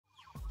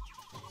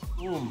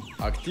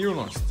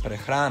Aktivnost,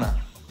 prehrana.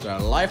 to je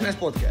Lifeness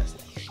podcast.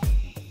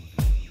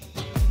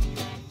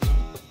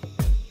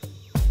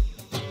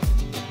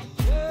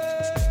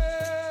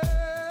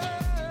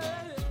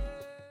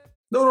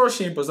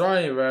 Dobrodošli in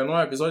pozdravljeni v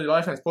novi epizodi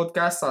Lifeness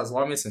podcasta. Z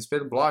vami sem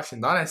spet Blaž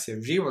in danes je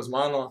v živo z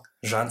mano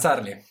Žan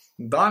Carli.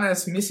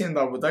 Danes mislim,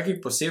 da bo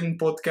taki poseben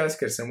podcast,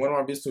 ker se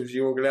moramo v bistvu v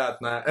živo gledati,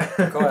 ne?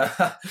 Tako je,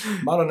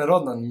 malo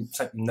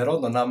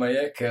nerodno nama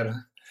je, ker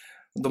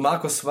doma,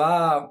 ko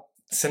sva,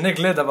 se ne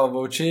gledava v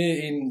oči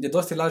in je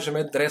dosti lažje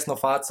imeti resno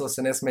faco,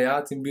 se ne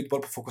smejati in biti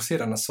bolj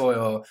fokusiran na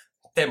svojo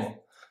temo.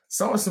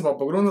 Samo sem pa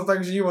pogrunil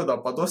tako živo,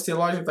 da pa dosti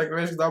lažje tako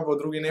veš, da bo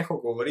drugi nehal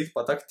govoriti,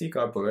 pa tako ti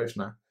kaj poveš,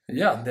 ne?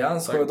 Ja,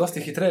 dejansko je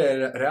dosti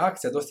hitreje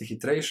reakcija, dosti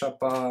hitrejša,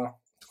 pa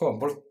tako,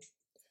 bolj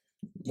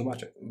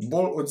domače.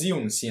 Bolj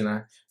odziven si,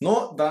 ne?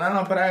 No, da ne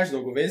napreč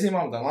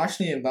dolgovezimo, v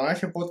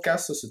današnjem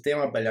podcastu so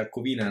tema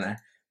beljakovine, ne?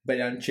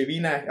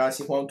 Beljančevine, jaz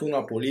jih imam tu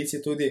na polici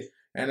tudi,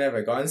 ene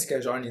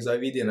veganske, Žan jih zdaj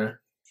vidi, ne?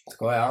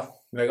 Tako ja.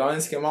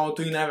 Veganske imamo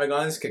tu in ne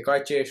veganske,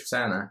 kaj češ, vse,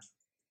 ne?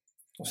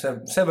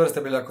 Vse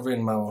vrste beljakovin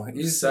imamo,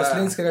 iz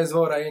rastlinskega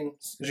izvora in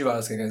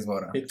živalskega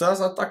izvora. In to je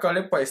za taka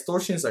lepa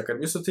istočnica, ker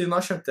v bistvu tudi v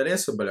našem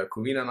telesu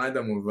beljakovine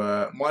najdemo v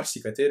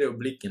marsikateri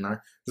obliki,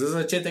 ne. Za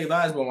začetek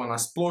danes bomo na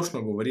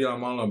splošno govorila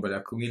malo o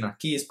beljakovinah,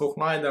 ki jih sploh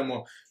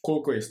najdemo,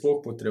 koliko jih sploh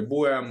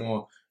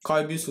potrebujemo,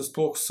 kaj v bistvu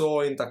sploh so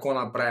in tako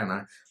naprej, ne.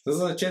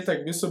 Za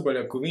začetek v bistvu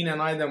beljakovine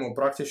najdemo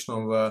praktično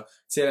v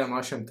celem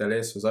našem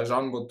telesu. Zdaj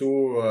Žan bo tu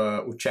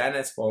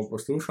učenec, pa bo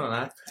poslušal,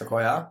 ne.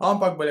 Tako ja.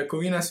 Ampak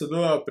beljakovine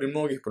sodelujejo pri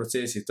mnogih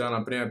procesih, to je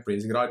na primer pri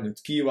izgradnji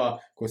tkiva,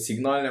 kot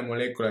signalne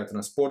molekule,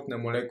 transportne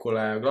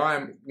molekule,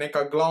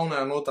 neka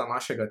glavna enota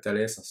našega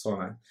telesa so,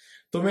 ne.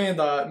 To meni,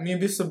 da mi v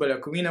bistvu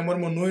beljakovine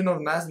moramo nujno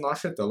vnesti v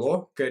naše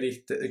telo,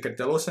 ker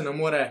telo se ne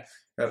more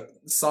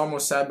samo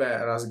sebe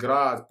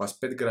razgrajati, pa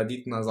spet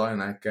graditi nazaj,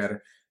 ne, ker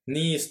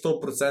ni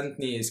 100%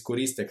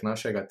 izkoristek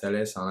našega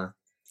telesa, ne.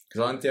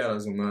 Žan ti je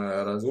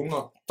razumno?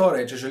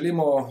 Torej, če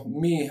želimo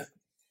mi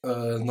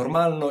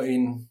normalno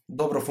in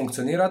dobro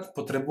funkcionirati,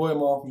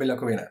 potrebujemo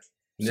beljakovine.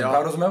 Sem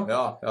prav razumel?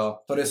 Ja.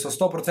 Torej so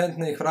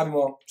 100% jih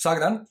rabimo vsak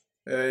dan?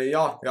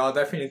 Ja,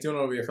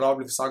 definitivno bi jih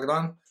rabili vsak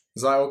dan.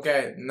 Zdaj,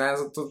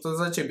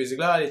 zdaj, če bi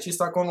izgledali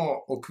čisto tako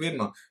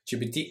okvirno, če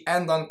bi ti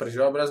en dan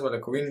preživel brez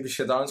beljakovin, bi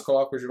še danes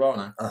lahko živel,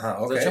 ne? Aha,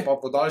 ok. Zdaj, če pa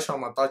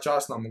podaljšamo ta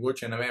čas na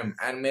mogoče, ne vem,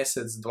 1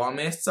 mesec, 2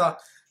 meseca,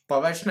 pa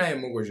več ne je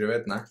mogel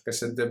živeti, ne? Ker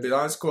se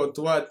debilansko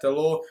tvoje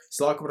telo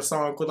si lahko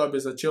predstavljamo, kot da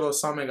bi začelo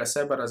samega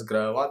sebe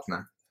razgrajevati,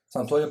 ne?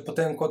 Samo to je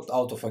potem kot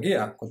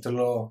autofagija, kot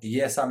telo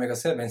je samega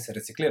sebe in se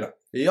reciklira.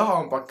 Ja,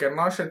 ampak ker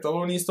naše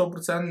telo ni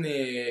 100%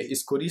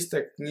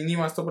 izkoristek,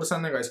 nima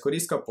 100%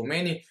 izkoristka,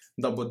 pomeni,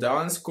 da bo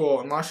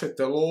dejansko naše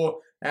telo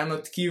eno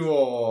tkivo,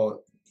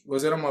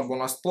 oziroma bo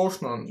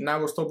nasplošno ne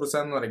bo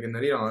 100%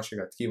 regeneriralo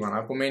našega tkiva,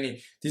 ne, pomeni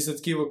tisto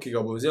tkivo, ki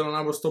ga bo vzelo,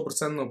 ne bo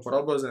 100%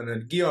 uporabljalo za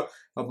energijo,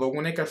 ampak bo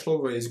nekaj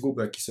šlo v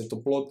izgube, ki so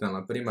toplotne,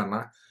 na primer,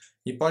 ne.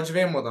 In pač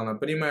vemo, da na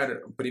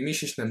primer pri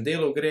mišičnem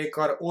delu gre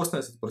kar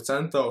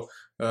 80%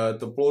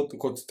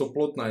 kot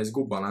toplotna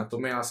izguba, ne. To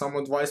meni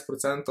samo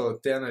 20%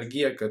 te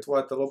energije, ki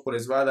tvoje telo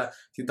proizvede,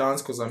 ti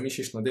dansko za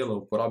mišično delo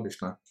uporabiš,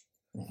 ne.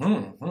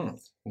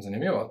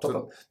 Zanimivo.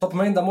 To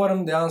pomeni, da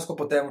moram dejansko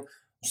potem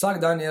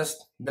vsak dan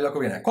jesti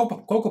beljakovine.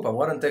 Koliko pa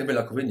moram teh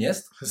beljakovin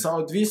jesti?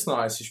 Samo odvisno,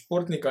 ali si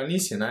športnik ali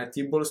nisi, ne.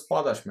 Ti bolj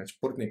spadaš med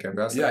športnike,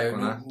 bi jaz rekel,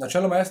 ne.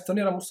 Načeloma jaz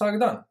treniram vsak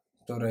dan.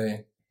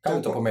 Torej, kaj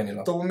bi to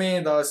pomenilo? To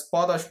pomeni, da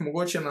spadaš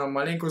mogoče na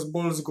malenkost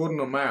bolj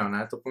zgornjo mejo,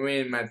 ne. To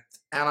pomeni med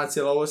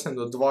 1,8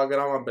 do 2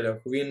 grama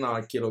beljakovin na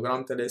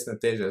kilogram telesne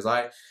teže.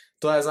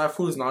 To je zdaj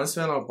ful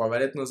znanstveno, pa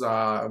verjetno za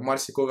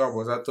marsikoga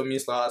bo zdaj to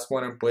mislila, jaz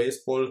moram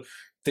pojesti pol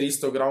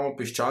 300 gramov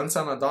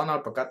piščanca na dan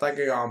ali pa kaj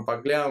takega,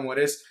 ampak gledamo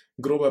res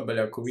grobe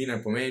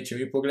beljakovine. Pomeni, če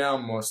mi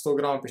pogledamo 100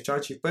 gramov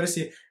piščančjih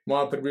prsi,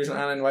 imajo približno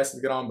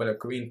 21 gramov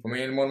beljakovin.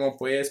 Pomeni, moramo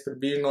pojesti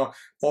približno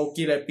pol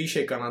kile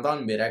pišeka na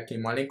dan, bi rekli,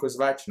 malenkost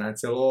več, ne,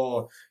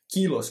 celo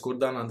kilo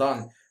skoraj na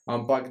dan.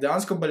 Ampak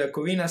dejansko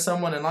beljakovine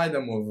samo ne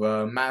najdemo v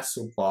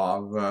mesu pa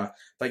v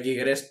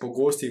takih res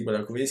pogostih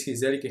beljakovinskih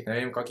izdelkih, ne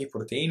vem kakih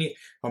proteinih,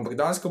 ampak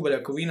dejansko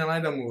beljakovine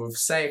najdemo v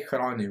vsej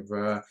hrani,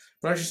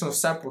 praktično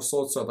vse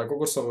posod so,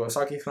 tako kot so v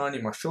vsaki hrani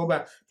maščobe,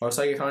 pa v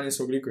vsaki hrani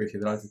so ogljikovi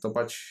hidrati, to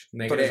pač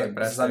ne gre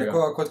brez tega. Za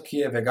nekoga kot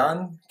ki je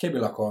vegan, kje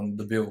bi lahko on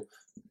dobil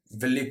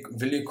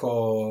veliko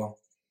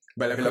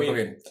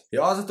beljakovin?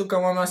 Ja, zato ker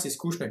imam jaz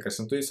izkušnje, ker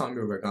sem tudi sam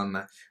bil vegan,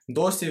 ne.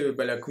 Dosti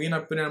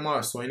beljakovina prije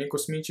imajo svojni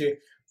kosmiči,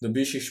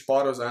 dobiš jih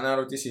šparo za 1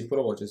 euro, ti si jih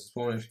probal, če se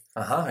spomniš.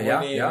 Aha, ja.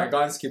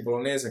 Veganski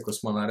bolognese, ko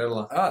smo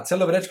naredila.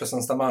 Celo vrečko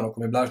sem stamano,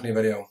 ko mi Blaž ni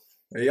verjel.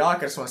 Ja,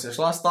 ker smo se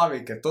šla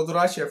staviti, ker to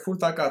drugače je ful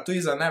taka,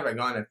 tudi za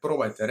nevegane,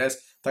 probajte, res.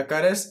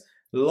 Taka res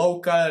low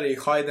calorie,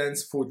 high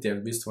dense food je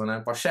v bistvu, ne.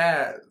 Pa še,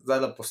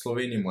 zdaj da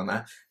poslovenimo, ne.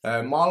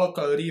 Malo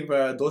kalorij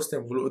v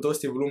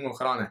dosti volumno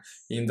hrane.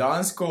 In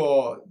dejansko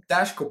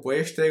težko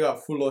poješ tega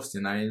ful dosti,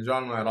 ne. In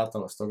žal mu je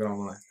ratalo 100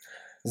 gramov, ne.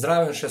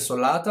 Zraven še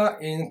solata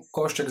in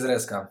košček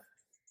zrezka.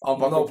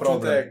 Ampak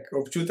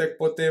občutek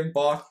potem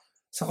pa...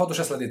 Sem hotel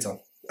še sladico.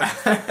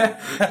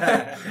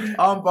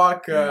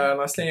 Ampak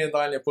naslednji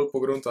dan je pol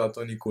pogrunto, da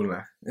to nikoli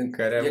ne.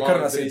 Ker je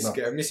malo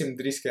driske, mislim,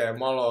 driske je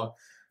malo,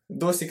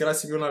 dosti krat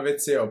si bil na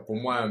WC-u, po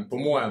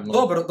mojem.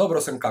 No.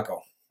 Dobro sem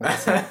kakal.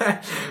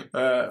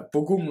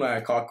 Pogumno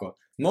je kako.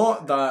 No,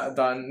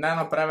 da ne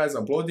naprej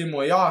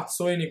zablodimo, ja,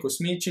 sojeni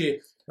kosmiči,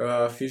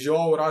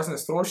 fižol, razne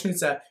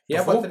stročnice,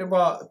 je pa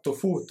treba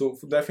tofu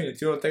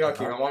definitivno tega,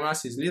 ki ga imam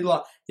jaz iz Lidla,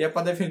 je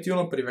pa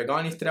definitivno pri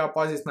veganih treba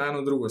paziti na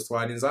eno drugo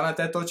stvar in zdaj na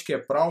tej točki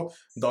je prav,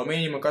 da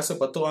omenimo, kaj so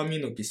pa to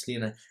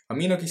aminokisline.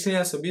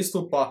 Aminokisline so v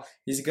bistvu pa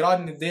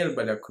izgradni del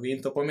beljakovin,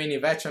 to pomeni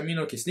več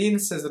aminokislin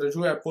se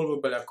zražuje pol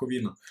v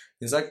beljakovino.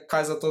 In zdaj,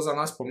 kaj za to za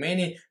nas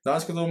pomeni?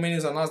 Dejansko to pomeni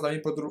za nas, da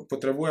mi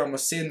potrebujemo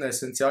 7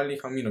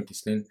 esencialnih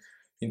aminokislin.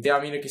 In te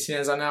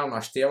aminokisline zdaj ne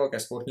naštevo,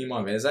 ker sploh nima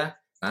veze.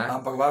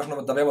 Ampak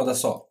važno, da vemo, da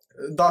so.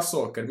 Da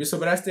so, ker v bistvu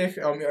brez teh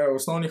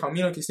osnovnih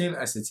aminokislin,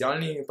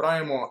 esencialnih,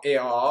 pravimo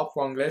EAA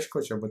po angleško,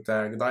 če boste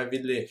kdaj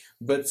videli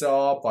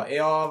BCAA pa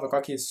EAA v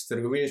kakih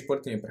trgovini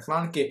športnimi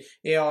prehranki.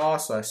 EAA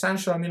so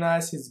essential amino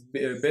acids,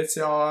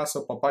 BCAA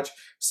so pa pač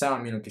vse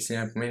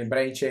aminokisline, pomeni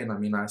brain chain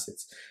amino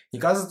acids.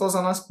 In kaj za to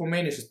za nas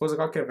pomeni, še sploh za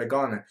kakšne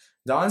vegane?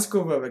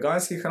 Dejansko v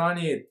veganski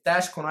hrani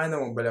težko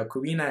najdemo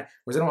beljakovine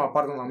oziroma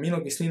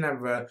aminokisline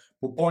v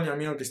popolni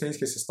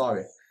aminokislinski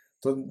sestavi.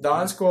 To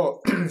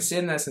dejansko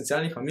 7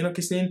 esencialnih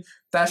aminokislin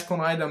težko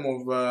najdemo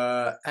v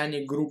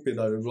eni grupi,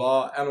 da bi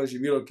bila eno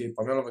živilo, ki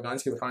pa imelo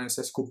veganski hrani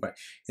vse skupaj.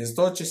 In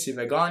zato, če si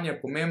vegan, je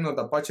pomembno,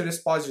 da pač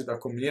res paziš, da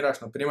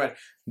kombiniraš, naprimer,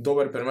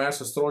 dober primer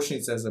so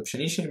stročnice z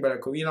pšeničnimi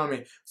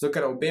beljakovinami, zato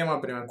ker obema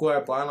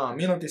primanjkuje po ena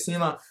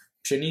aminokislina,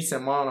 pšenice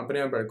imajo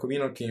naprimer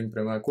beljakovino, ki jim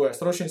primanjkuje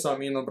stročnica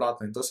in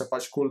obratno in to se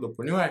pač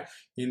dopolnjuje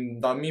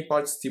in da mi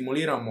pač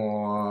stimuliramo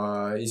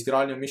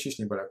izgradnjo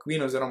mišičnih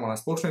beljakovin oziroma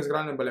nasplošno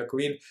izgradnjo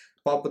beljakovin,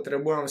 pa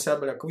potrebujemo vse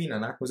beljakovine,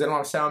 ne?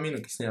 Oziroma vse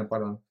aminokisline,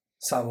 pardon.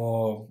 Samo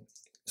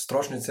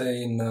stročnice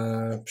in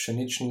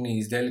pšenični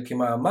izdelki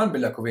imajo manj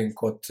beljakovin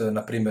kot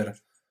naprimer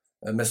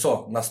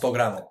meso na 100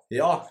 gramov.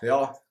 Ja.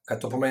 Kaj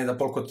to pomeni, da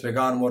pol kot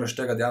vegan moraš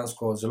tega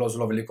dejansko zelo,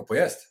 zelo veliko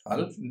pojesti,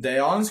 ali?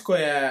 Dejansko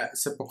je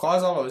se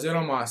pokazalo,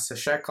 oziroma se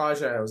še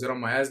kaže,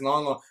 oziroma je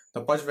znano,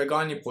 da pač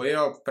vegani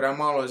pojejo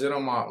premalo,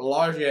 oziroma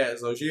lažje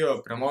zaužijo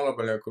premalo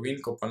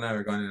beljakovin, kot pa ne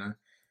vegani, ne.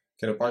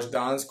 Ker pač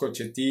dejansko,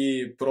 če ti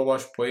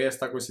probaš pojesti,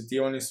 tako si ti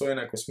oni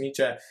sojene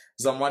kosmiče,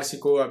 za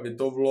marsikoga bi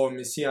to bilo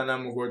misija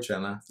nemogoče,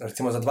 ne.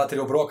 Recimo za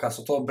 2-3 obroka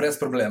so to brez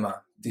problema,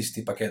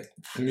 tisti paket.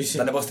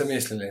 Da ne boste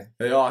mislili.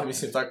 Ja,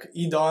 mislim, tako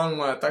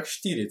idealno je tako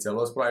 4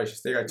 celo spraviš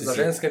iz tega. Za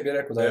ženske bi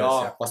rekel, da je res.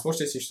 Ja, pa sploh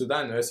če si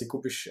študent, si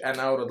kupiš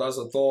 1 evro, da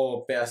za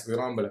to 50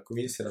 gram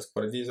beljakovin si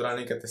razporedi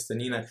zraven neke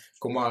testenine,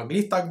 ko ima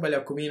glih tak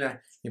beljakovine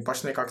in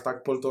pač nekako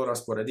tak pol to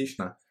razporediš,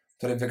 ne.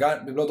 Torej,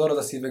 bi bilo dobro,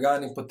 da si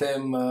vegani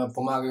potem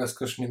pomagajo s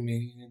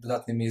kakšnimi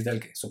dodatnimi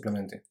izdelki,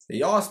 suplementi.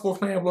 Ja,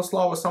 sploh ne je bilo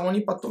slabo, samo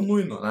ni pa to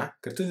nujno, ne.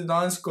 Ker tudi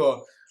dejansko,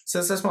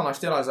 vse smo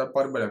naštela za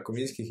par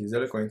beljakovinskih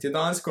izdelkov in ti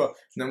dejansko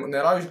ne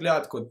rabiš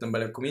gledati kot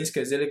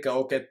beljakovinske izdelke,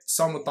 ok,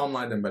 samo tam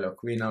najdem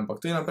beljakovine, ampak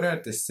tudi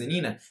naprimer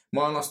testenine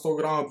imajo na 100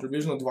 gramov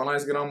približno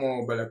 12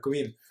 gramov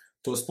beljakovin.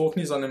 To sploh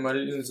ni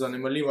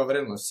zanemarljiva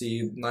vrednost,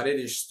 si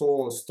narediš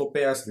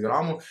 100-150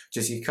 gramov,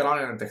 če si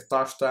hrane ne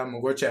tehtaš, to je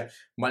mogoče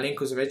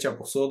malenkost večja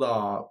posoda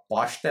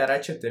pašte,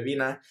 rečete vi,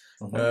 ne.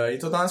 In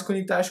to dejansko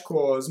ni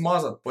težko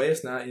zmazati,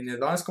 pojesti, ne, in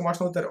dejansko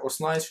imaš noter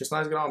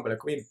 18-16 gramov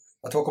beljakovin.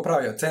 A to, ko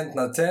pravijo, cent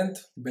na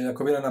cent,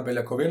 beljakovina na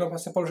beljakovino, pa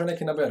se pol že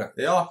nekaj nabere.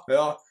 Ja,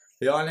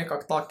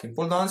 nekako tak. In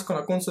pol dejansko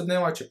na koncu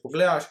dneva, če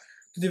pogledaš,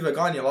 tudi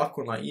vegani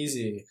lahko na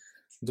easy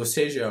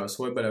dosežejo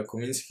svoj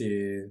beljakovinski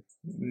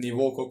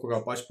nivo, koliko ga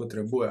pač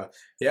potrebuje.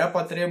 Je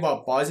pa treba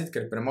paziti,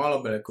 ker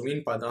premalo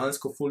beljakovin pa je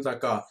dejansko ful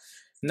taka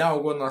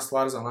neugodna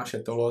stvar za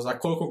naše telo. Za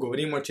koliko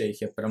govorimo, če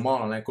jih je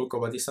premalo, ne,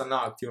 koliko pa tista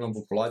neaktivna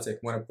populacija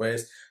jih mora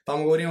pojesti.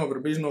 Tam govorimo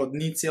približno od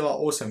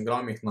 0,8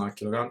 gramih na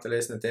kilogram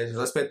telesne teže.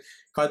 Zdaj spet,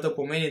 kaj to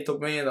pomeni? To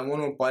pomeni, da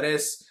moramo pa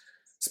res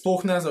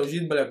sploh ne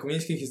zaužiti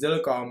beljakovinskih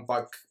izdelkov,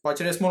 ampak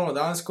pač res moramo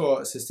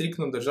dejansko se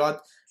striktno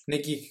držati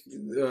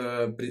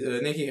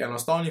nekih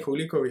enostavnih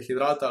ogljikovih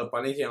hidratov ali pa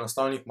nekih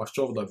enostavnih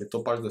maščob, da bi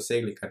to pač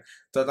dosegli, ker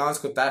to je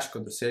dejansko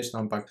težko doseči,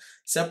 ampak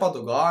se pa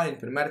dogaja in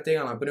primer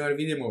tega naprimer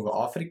vidimo v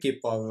Afriki,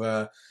 pa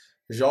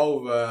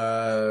žal v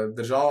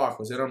državah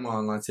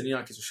oziroma na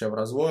celinah, ki so še v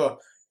razvoju.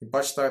 In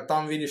pač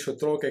tam vidiš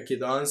otroke, ki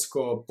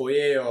dejansko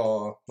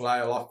pojejo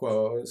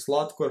lahko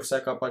sladkor, vse,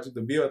 kar pač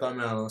dobijo, tam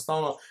je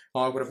enostavno,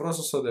 ampak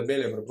preprosto so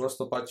debeli,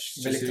 preprosto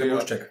pač... Velik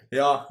trebušček.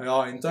 Ja,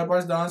 in to je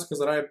pač dejansko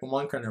zaradi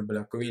pomanjkanja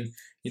beljakovin.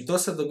 In to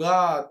se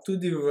dogaja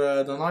tudi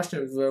v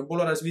današnjem, v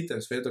bolj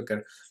razvitem svetu,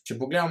 ker če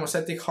pogledamo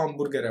vse te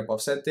hamburgere,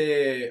 pa vse te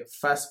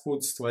fast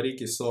food stvari,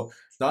 ki so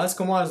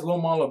dejansko imajo zelo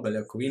malo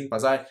beljakovin, pa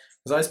zdaj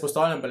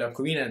izpostavljam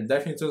beljakovine,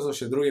 definitivno so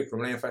še drugi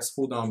problemi fast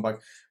fooda, ampak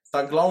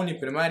ta glavni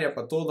primer je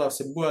pa to, da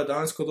vsebuje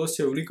dejansko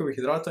dosti ogljikovih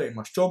hidratov in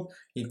maščob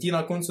in ti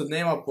na koncu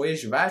dneva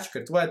poješ več,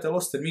 ker tvoje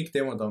telo stremi k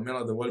temu, da bo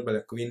imelo dovolj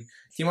beljakovin.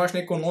 Ti imaš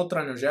neko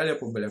notranjo željo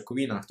po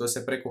beljakovinah, to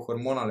se preko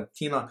hormona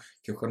leptina,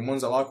 ki je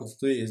hormon za lakoto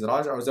tudi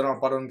izraža,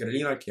 oziroma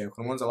grelina, ki je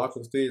hormon za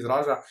lakoto tudi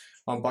izraža,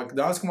 ampak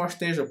dejansko imaš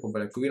težo po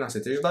beljakovinah.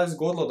 Se ti že kdaj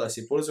zgodilo, da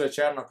si pol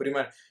zvečer, na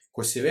primer,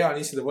 ko si ve,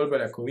 nisi dovolj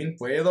beljakovin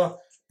pojedel,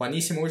 pa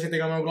nisi mogoče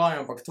tega imel v glavi,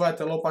 ampak tvoje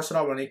telo pač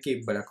rabilo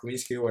neki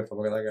beljakovinski jogurt, pa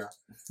takega.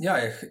 Ja,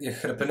 je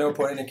hrepenel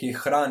po neki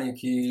hrani,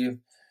 ki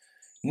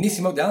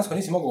dejansko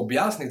nisi mogel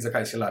objasniti,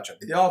 zakaj si lačen.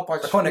 Ja,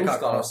 pač tako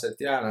nekako. Se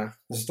ti je, ne.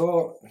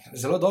 Zato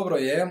zelo dobro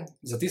je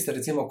za tiste,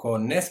 recimo, ko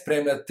ne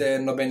spremljate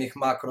nobenih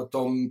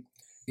makrotom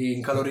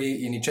in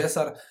kalorij in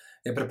ničesar,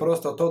 je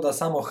preprosto to, da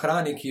samo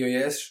hrani, ki jo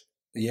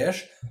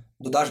ješ,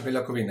 dodaš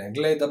beljakovine.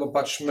 Glej, da bo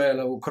pač imel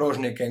v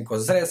krožnik en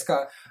kos zrezka,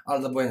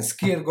 ali da bo en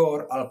skir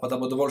gor, ali pa da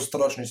bo dovolj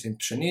stročnic in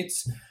pšenic,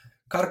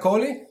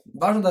 karkoli,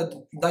 važno,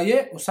 da je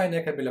vsaj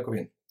nekaj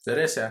beljakovin.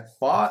 Res je.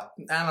 Pa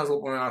ena zelo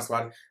pomembna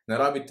stvar, ne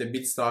rabite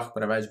biti strah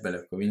preveč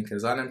beljakovin,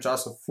 ker v zadnjem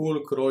času ful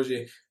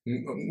kroži,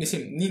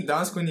 mislim,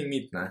 dejansko ni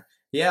mit, ne.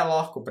 Je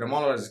lahko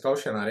premalo raziskav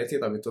še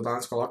narediti, da bi to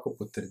dejansko lahko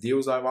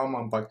potrdil zdaj vam,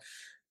 ampak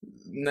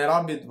ne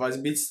rabi vas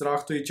biti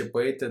strah tudi, če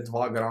pojete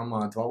 2 grama,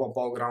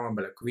 2,5 grama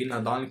beljakovin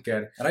na dan,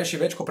 ker... Rajši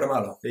več kot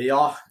premalo.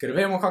 Ja, ker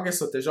vemo, kakve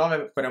so težave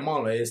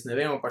premalo jesti, ne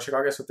vemo pa še,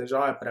 kakve so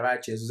težave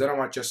preveč jesti,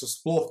 oziroma če so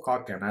sploh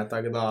kakve, ne,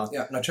 tako da...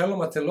 Ja,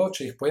 načeloma telo,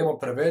 če jih pojemo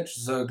preveč,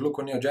 z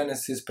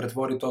gluconeogenesis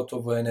pretvori to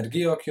v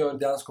energijo, ki jo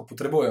dejansko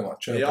potrebujemo,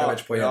 če jo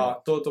preveč pojemo. Ja,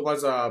 to pa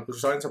za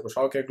poslušalnice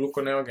pošalke,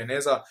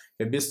 gluconeogeneza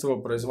je v bistvu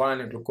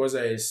proizvajanje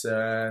glukoze iz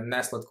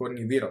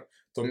nesladkornih virov.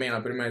 To meni,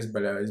 na primer, iz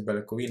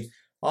beljakovin.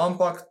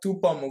 Ampak tu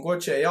pa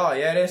mogoče, ja,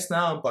 je res ne,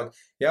 ampak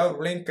je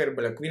problem, ker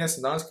beljakovine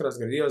se dejansko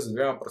razgradijo z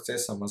 2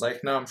 procesama. Zdaj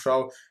jih ne bom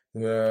šel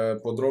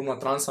podrobno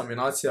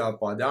transaminacija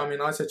pa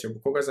deaminacija, če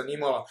bo koga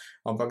zanimalo,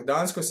 ampak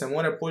dejansko se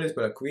mora pol iz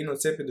beljakovin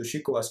odcepiti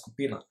dušikova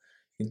skupina.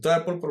 In to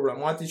je pol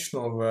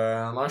problematično v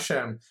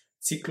našem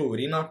ciklu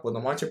urina, po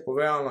domače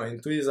povedano, in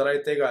tudi zaradi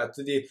tega je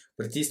tudi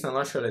pritisk na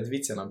naše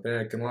ledvice,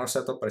 naprimer, ker mora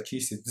vse to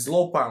prečistiti.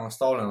 Zelo pa je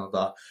nastavljeno,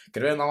 da,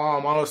 ker vem, da imamo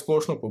malo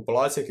splošno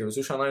populacijo, ki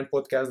posluša najmanj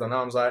podcast, da ne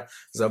vam zdaj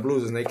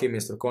zabluzi z nekimi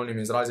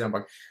strokovnimi izrazi,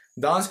 ampak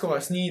dejansko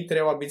vas ni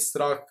treba biti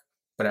strah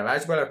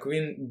preveč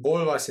beljakovin,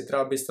 bolj vas je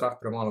treba biti strah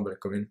premalo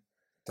beljakovin.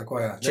 Tako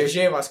je. Če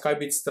že vas kaj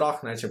biti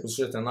strah, ne, če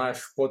poslušate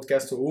naš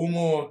podcast v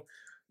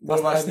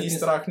bolj vas ni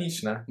strah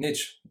nič, ne.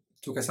 Nič,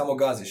 tukaj samo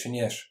gaziš in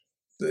ješ.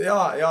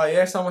 Ja,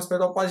 ješ samo spet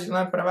opaziš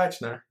ne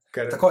preveč, ne.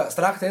 Tako je,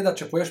 strah te je, da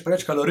če poješ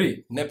preveč kalorij,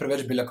 ne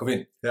preveč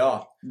beljakovin.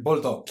 Ja.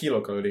 Bolj to.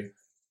 Kilokalorij.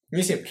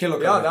 Mislim,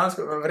 kilokalorij. Ja,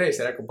 dejansko, res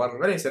je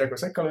rekel,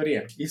 vse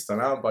kalorije, isto,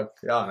 ne,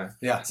 ampak, ja, ne.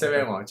 Ja. Vse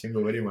vemo, o čem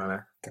govorimo,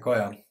 ne. Tako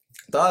je.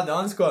 Da,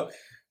 dejansko,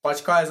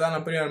 pač kaj je zdaj,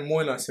 na primer,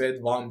 moj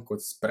nasvet vam,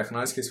 kot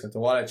prehranski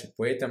svetovalec, če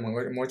pojete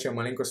mogoče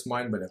malenkost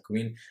manj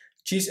beljakovin.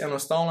 Čist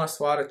enostavna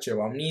stvar, če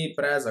vam ni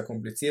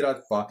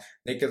prezakomplicirati, pa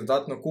nekaj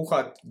dodatno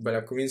kuhati,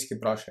 beljakovinski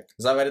prašek.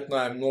 Zdaj, verjetno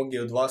je mnogi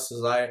od vas so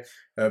zdaj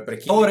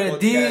prekinili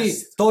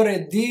podcast. To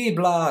redi,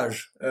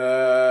 Blaž.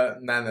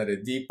 Ne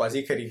naredi, pa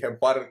ker jih je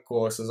par,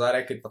 ko so zdaj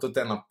rekli, pa to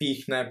te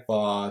napihne,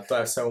 pa to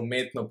je vse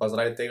umetno, pa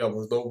zaradi tega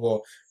boš dobil,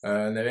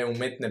 ne vem,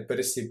 umetne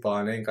prsi, pa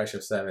ne vem, kaj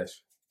še vse veš.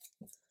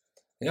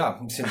 Ja,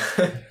 mislim,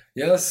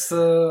 jaz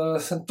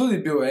sem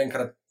tudi bil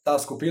enkrat ta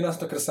skupina,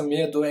 ker sem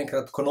jedel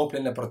enkrat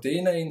konopljene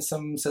proteine in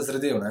sem se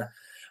zredil, ne.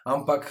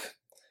 Ampak,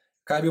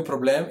 kaj je bil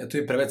problem, je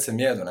tudi preveč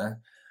sem jedel, ne.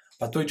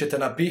 Pa tudi, če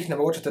te napihne,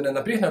 mogoče te ne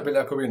napihne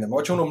beljakovine,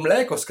 mogoče ono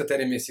mleko, s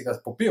katerimi si ga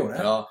popil,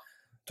 ne. Ja.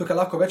 Tukaj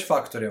lahko več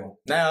faktorjev.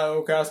 Ne,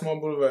 jaz smo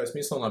bolj v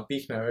smislu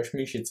napihne, veš,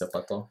 mišice pa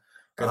to.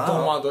 Ker to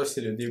ima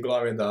dosti ljudi v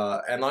glavi,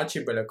 da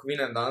enači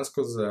beljakovine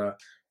dejansko z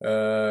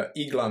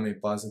iglami,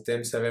 pa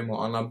zatem se vemo,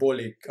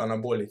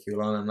 anaboliki,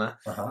 ne.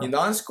 In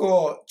dejansko,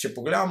 če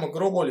pogledamo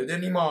grobo, ljudje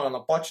nimajo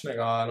napačne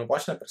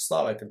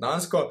predstave, ker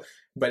dejansko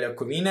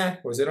beljakovine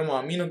oziroma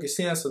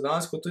aminokisline so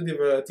dejansko tudi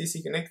v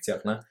tistih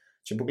injekcijah, ne.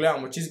 Če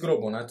pogledamo čist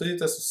grobo, ne, tudi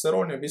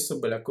testosteron je v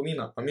bistvu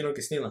beljakovina,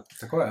 aminokislina.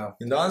 Tako je, ja.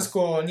 In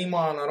dejansko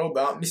nimajo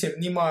narobe, mislim,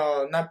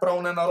 nimajo ne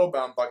prav ne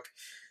narobe, ampak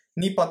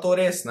ni pa to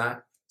res, ne.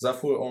 Zdaj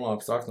ful,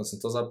 abstraktno sem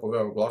to zdaj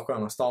povedal, lahko je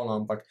enostavno,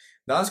 ampak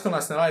dejansko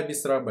nas ne rabi biti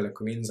strah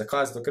beljakovin.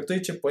 Zakaj? Zato, ker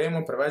tudi, če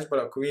pojemo preveč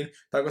beljakovin,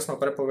 tako smo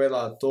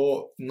prepovedali,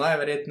 to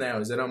najverjetneje,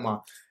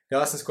 oziroma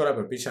jaz sem skoraj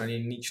prepričan,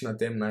 ni nič na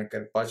tem, ne,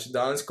 ker pač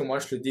dejansko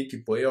imaš ljudi, ki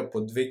pojejo po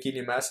 2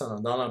 kg mesa na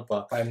dan, pa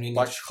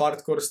pač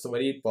hardcore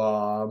stvari, pa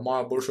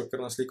imajo boljšo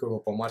krvno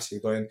sliko, pa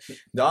marsikdo. In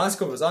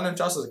dejansko v zadnjem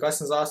času, zakaj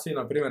sem zdaj tudi,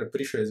 na primer,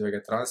 prišel iz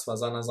vegetarijanstva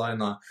nazaj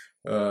na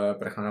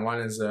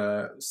prehranjevanje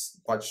z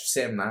pač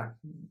vsem, ne,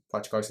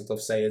 pač kako se to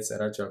vse jece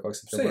rečejo, kako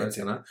se to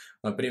reče, ne,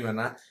 na primer,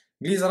 ne.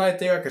 Glih zaradi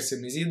tega, ker se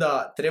mi zdi,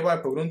 da treba je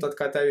pogruntati,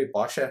 kaj tebi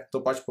paše,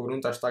 to pač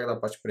pogruntaš tako, da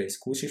pač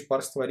preizkusiš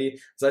par stvari.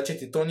 Zdaj, če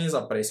ti to ni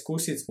za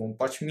preizkusiti, smo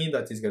pač mi, da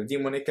ti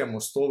zgradimo neke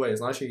mostove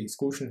iz naših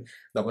izkušenj,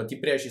 da pa ti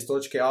priješ iz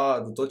točke A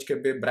do točke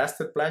B brez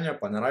trpljenja,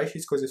 pa ne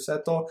rajiš skozi vse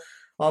to,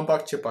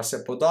 ampak če pa se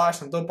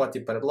podaš na to, pa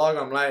ti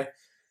predlagam,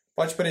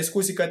 pač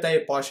preizkusi, kaj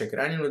tebi paše, ker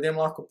enim ljudem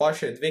lahko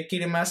paše 2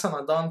 kg mesa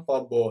na dan, pa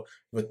bo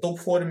v top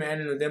formi,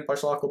 enim ljudem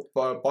pač lahko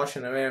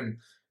paše, ne vem,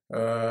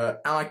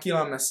 1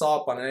 kg mesa,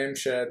 pa ne vem,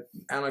 še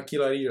 1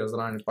 kg riža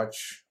zraven, pač.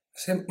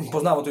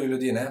 Poznamo tudi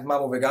ljudi, ne?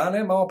 Imamo vegane,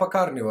 imamo pa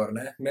karnivor,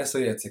 ne?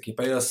 Mesojece, ki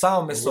pa jedo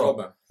samo meso.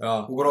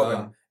 V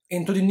grobem.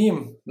 In tudi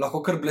njim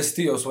lahko kar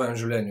blestijo v svojem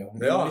življenju.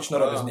 Nič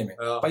narobe z njimi.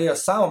 Pa jedo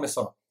samo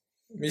meso.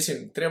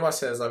 Mislim, treba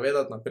se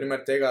zavedati,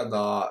 naprimer, tega,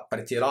 da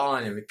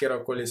pretiravanje v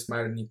kjerokoli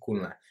smer ni cool,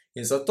 ne.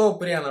 In zato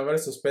prije na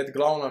vrstu spet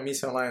glavna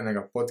misel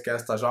najnega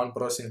podcasta, Žan,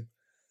 prosim.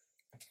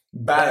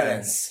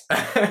 Balance.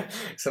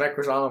 Se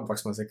rekel Žan, ampak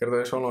smo se kar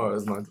došlo,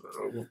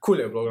 cool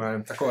je bilo, ne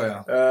vem. Tako je.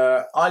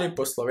 Ali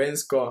po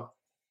slovensko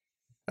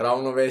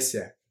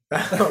ravnovesje.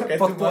 Okay,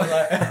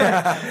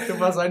 tu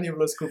pa zdaj ni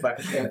bilo skupaj.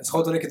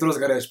 Shotel nekaj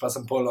drugega reči, pa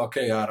sem pol,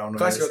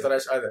 ravnovesje. Kaj si hotel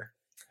reči, ajde?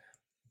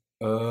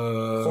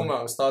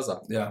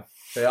 Homeostaza. Ja.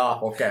 Ja,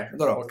 ok.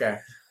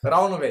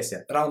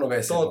 Ravnovesje.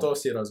 Ravnovesje. To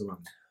vsi razumem.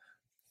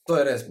 To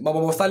je res. Ma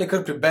bomo ostali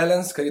kar pri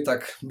balance, ker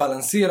tak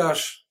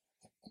balansiraš.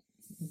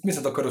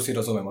 Mislim, da kar vsi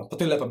razumemo. Pa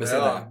to je lepa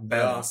beseda.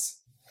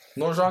 Balance.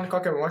 No, Žan,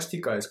 kakve imaš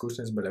ti kaj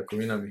izkušnje z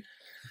beljakovinami?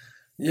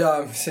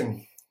 Ja, mislim,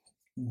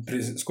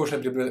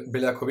 izkušnje pri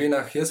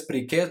beljakovinah. Jaz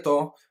pri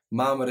keto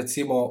imam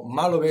recimo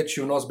malo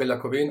večji vnos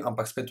beljakovin,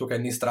 ampak spet tukaj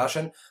ni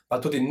strašen, pa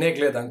tudi ne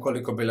gledam,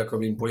 koliko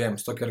beljakovin pojem.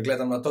 Zato, ker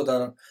gledam na to,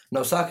 da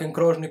na vsakem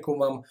krožniku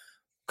imam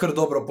kar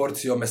dobro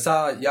porcijo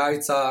mesa,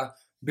 jajca,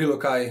 bilo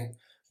kaj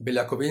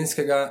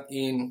beljakovinskega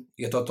in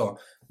je to.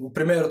 V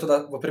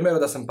primeru,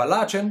 da sem pa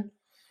lačen,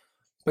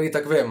 pa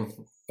itak vem,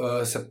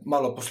 se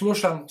malo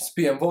poslušam,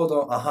 spijem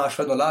vodo,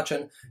 še vedno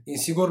lačen in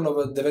sigurno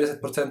v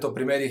 90%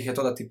 primerih je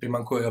to, da ti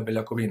primanjkujejo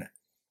beljakovine.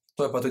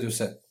 To je pa tudi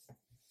vse.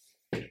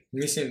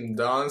 Mislim,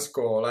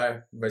 dejansko,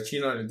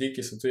 večina ljudi,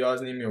 ki se tu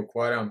jaz z njimi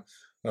ukvarjam,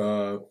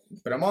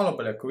 premalo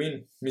beljakovin.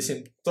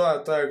 Mislim,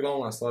 to je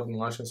glavna stvar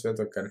na našem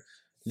svetu, ker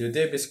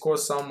ljudje bi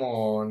skozi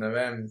samo, ne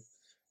vem,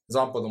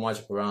 znam po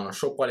domače povedano,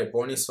 šopali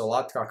polni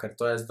solatka, ker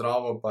to je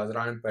zdravo, pa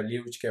zraven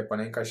prelivčke, pa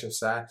nekaj še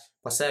vse,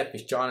 pa vse je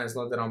piščane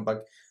znotraj,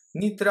 ampak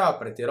ni treba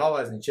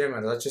pretiravati z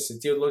ničemer. Zdaj, če se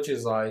ti odločiš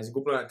za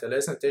izgubljanje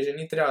telesne teže,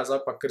 ni treba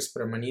zdaj pa kar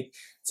spremeniti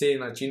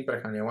cel način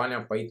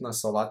prehranjevanja, pa iti na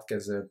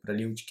solatke z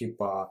prelivčki,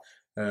 pa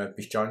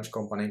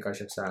piščančkom, pa nekaj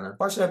še vse. Ne?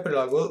 Pač le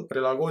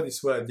prilagodi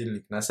svoj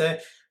jedilnik. Ne? Saj,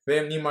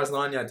 vem, nimaš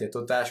znanja, ti je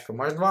to težko.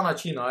 Imaš 2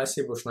 načina, ali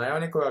si boš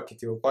najel nekoga, ki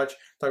ti bo pač,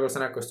 tako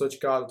se neko, z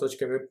točke A do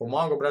točke B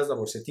pomagal, brez da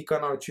boš se ti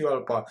kaj naučil,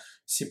 ali pa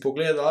si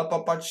pogledal, ali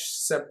pa pač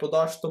se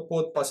podaš to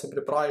pot, pa se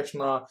pripraviš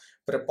na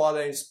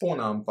prepade in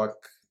spone,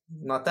 ampak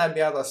na tebi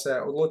je, da se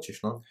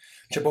odločiš, no.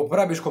 Če pa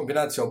uporabiš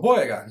kombinacijo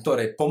obojega,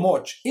 torej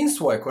pomoč in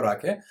svoje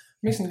korake,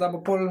 mislim, da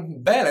bo pol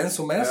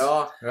balance vmes,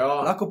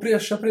 lahko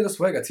prideš še prej do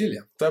svojega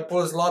cilja. To je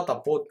pol zlata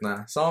pot, ne.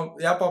 Samo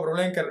je pa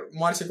problem, ker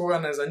marsikoga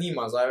ne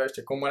zanima, zdaj veš,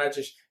 če komu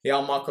rečeš,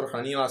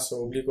 makrohranila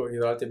so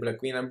ugljikohidrati,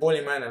 beljakovine, boli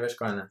mene, veš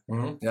kaj ne.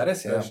 Ja,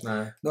 res je. Veš, ne.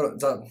 Dobro,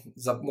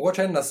 za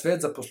mogoče en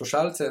nasvet za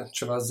poslušalce,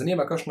 če vas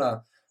zanima kakšna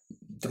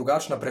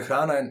drugačna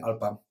prehrana ali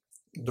pa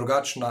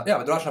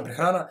drugačna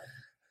prehrana,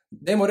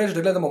 dajmo reči,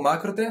 da gledamo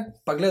makrote,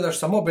 pa gledaš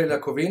samo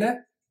beljakovine,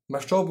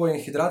 maščobo in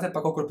hidrate,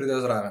 pa koliko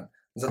pridejo zraven.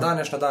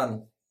 Zadaneš na dan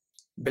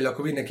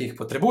beljakovine, ki jih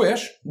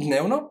potrebuješ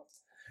dnevno,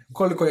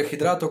 koliko je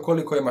hidratov,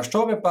 koliko je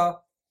maščobe,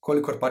 pa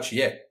kolikor pač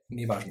je,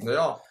 ni važno.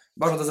 Ja.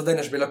 Važno, da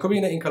zadeneš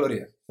beljakovine in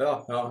kalorije. Ja,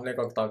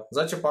 nekako tako.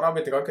 Zdaj, če pa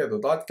rabite kakšne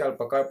dodatke ali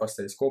pa kaj pa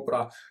ste iz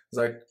Kopra,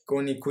 zdaj,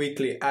 ko ni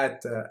quickly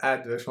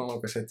add, veš,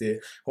 ko še ti,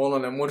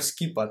 ne moreš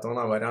skipati,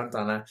 ona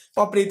varianta, ne.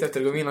 Pa pridite v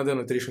trgovino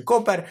Dino Nutrition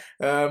Koper,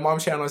 imam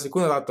še 1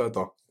 sekundo, da to je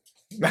to.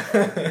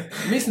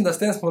 Mislim, da s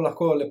tem smo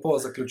lahko lepo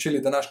zaključili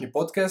današnji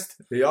podcast.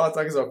 Ja,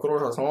 tako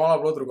zaokrožal, smo malo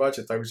bilo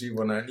drugače tako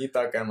živo, ne, ni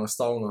tako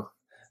enostavno.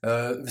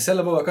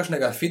 Vesela bova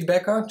kakšnega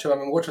feedbacka, če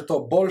vam je mogoče to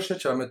boljše,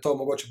 če vam je to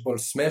mogoče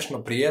bolj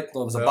smešno,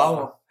 prijetno,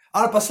 zabavno.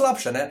 Ali pa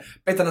slabše, ne?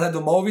 Pejte nazaj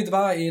domov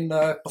vidva in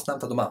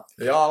posnamta doma.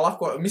 Ja,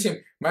 lahko, mislim,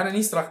 mene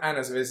ni strah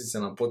 1 zvezdice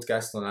na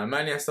podcastu, ne?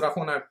 Meni je strah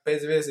 5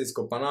 zvezdic,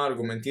 ko pa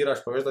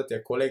argumentiraš, pa veš, da ti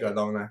je kolega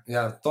dal, ne?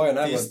 Ja, to je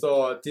najbolj.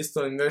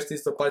 Tisto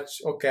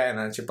pač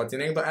ne? Če pa ti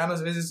nekdo 1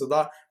 zvezdico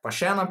da, pa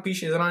še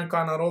napiši zraven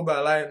kaj narobe,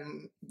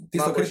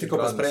 tisto kritiko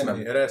pa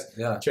sprejmem. Res,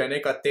 če je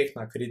neka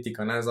tehna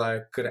kritika, ne,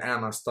 zdaj, ker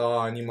 1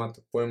 stava,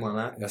 nimate pojma,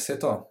 ne? Ja, vse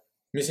to.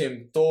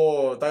 Mislim,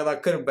 to, tako da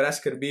kar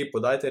brez skrbi,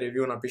 podajte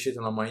review, napišite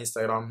na moj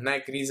Instagram, ne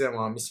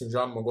grizemo, mislim,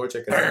 Žan,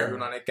 mogoče, ker je bil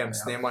na nekem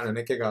snemanju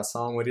nekega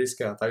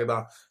samomorilskega, tako da,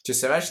 če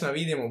se več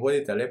navidimo,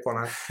 bodite lepo,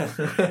 ne.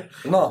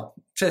 No,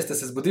 če ste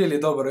se zbudili,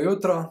 dobro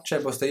jutro,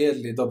 če boste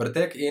jedli dober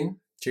tek in...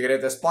 Če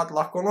greste spat,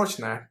 lahko noč,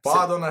 ne,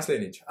 pa do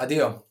naslednjič.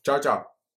 Adijo. Čau, čau.